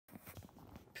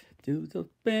to the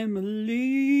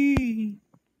family.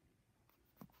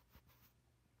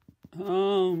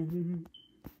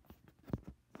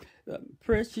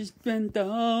 Precious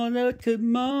granddaughter,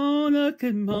 come on,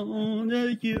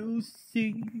 you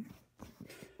see.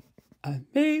 I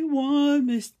made one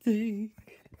mistake,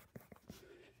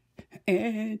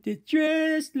 and the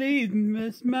dress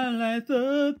messed my life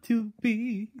up to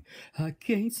be. I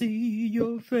can't see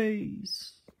your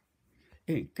face,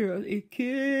 and girl, it's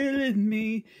killing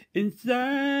me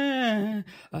inside.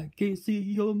 I can't see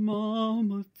your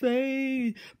mama's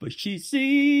face, but she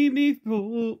see me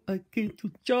before I came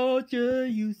to Georgia,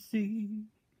 you see.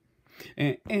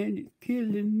 And it's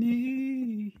killing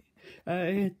me. I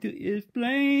had to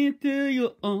explain to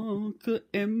your uncle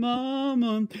and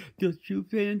mama that you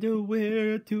found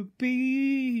nowhere to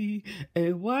be,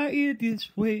 and why it this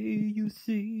way, you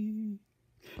see.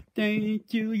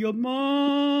 Thank you, your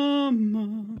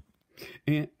mama.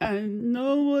 And I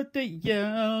know what the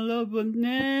yellow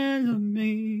banana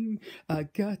mean. I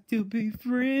got to be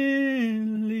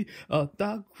friendly, or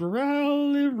stop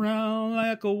growling around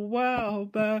like a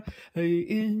wild bear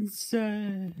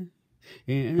inside.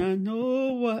 And I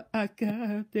know what I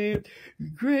got there.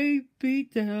 Great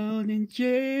beat down in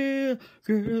jail.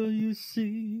 Girl, you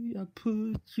see, I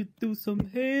put you through some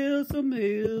hell.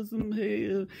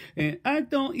 And I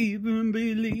don't even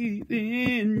believe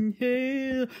in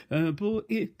hell. But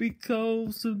it's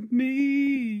because of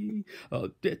me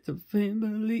that the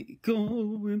family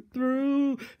going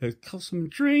through. Cause some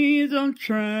dreams I'm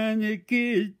trying to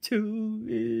get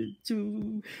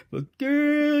to. But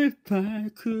girl, if I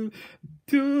could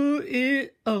do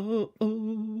it all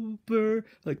over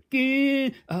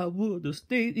again, I would have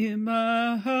stayed in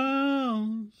my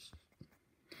house.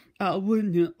 I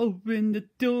wouldn't have opened the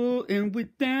door and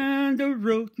went down the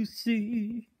road, you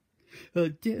see.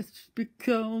 Just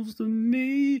because of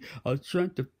me, I'm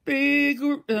trying to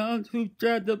figure out who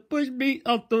tried to push me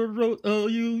off the road. Oh,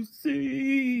 you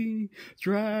see,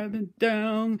 driving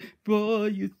down, boy,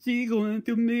 you see, going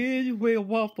through Midway,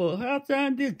 Waffle House,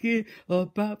 trying to get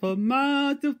about a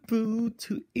mile of food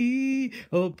to eat.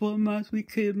 Oh, boy, my sweet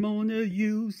Kimona,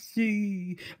 you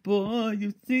see, boy,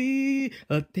 you see,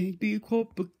 I think before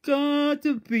forgot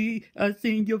to be. I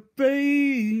seen your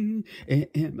face,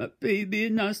 and my baby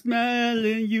not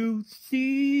smiling, you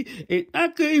see, and I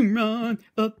couldn't run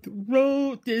up the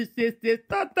road. This,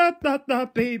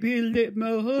 baby, let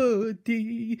my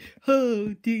hoodie,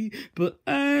 but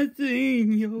I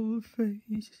seen your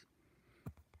face.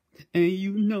 And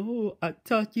you know I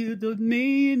taught you the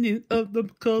meaning of the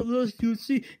colors you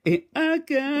see, and I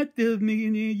got the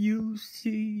meaning you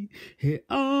see. Had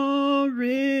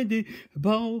already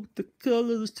bought the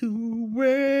colors to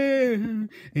wear, and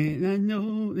I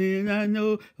know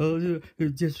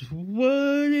just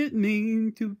what it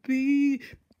means to be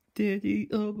daddy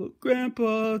of a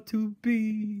grandpa to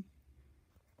be.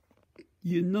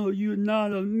 You know you're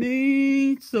not a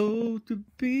mean soul to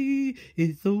be.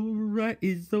 It's alright,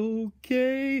 it's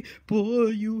okay, boy,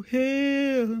 you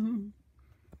have.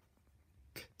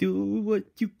 Do what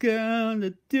you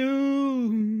gotta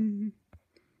do.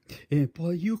 And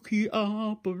boy, you cooperate.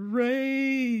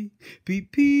 Be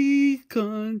peace,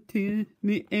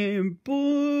 contentment, and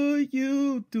boy,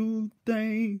 you do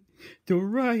things the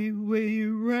right way,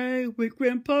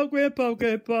 grandpa.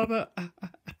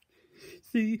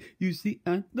 See, you see,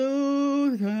 I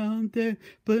know down there,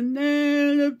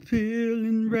 banana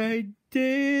peeling right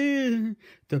there.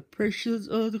 The pressures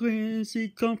of the Quincy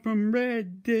come from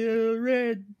right there.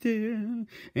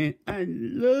 And I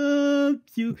love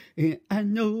you, and I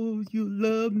know you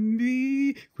love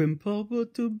me. Grandpa,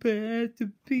 too bad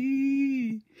to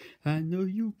be. I know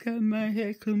you got my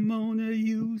head, come on,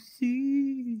 you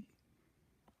see.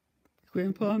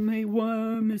 Grandpa made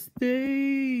one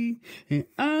mistake, and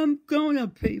I'm gonna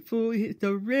pay for it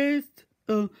the rest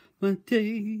of my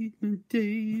day.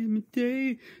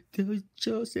 Tell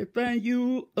Joseph find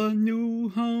you a new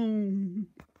home.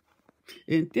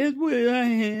 And that's where I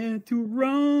had to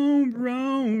roam.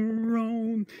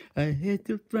 I had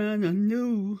to find a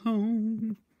new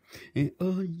home. And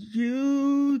all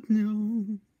you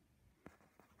know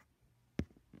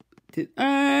that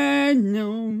I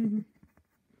know.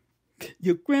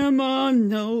 Your grandma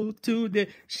knows too that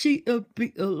she'll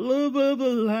be a love of a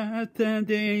lifetime,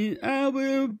 then I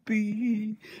will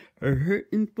be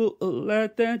hurting for a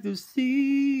lifetime to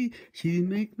see. She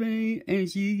makes me and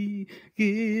she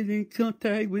get in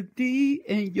contact with thee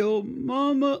and your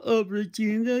mama of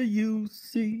Regina, you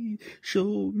see.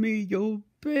 Show me your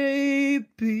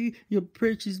baby, your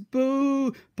precious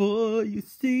boo, boy, you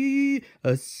see,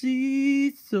 I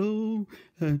see so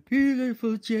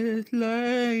beautiful just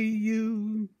like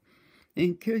you.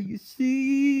 And can you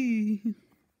see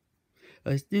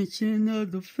a extension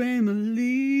of the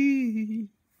family?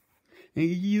 And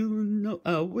you know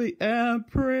I wait, I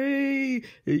pray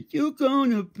that you're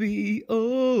gonna be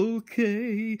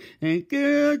okay. And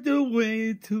get the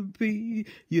way to be.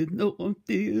 You know I'm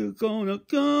still gonna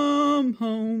come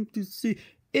home to see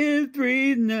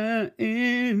every now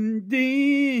and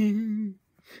then.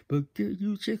 But can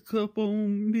you check up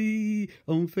on me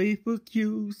on Facebook,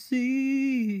 you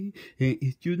see? And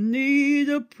if you need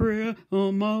a prayer,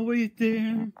 I'm always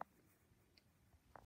there.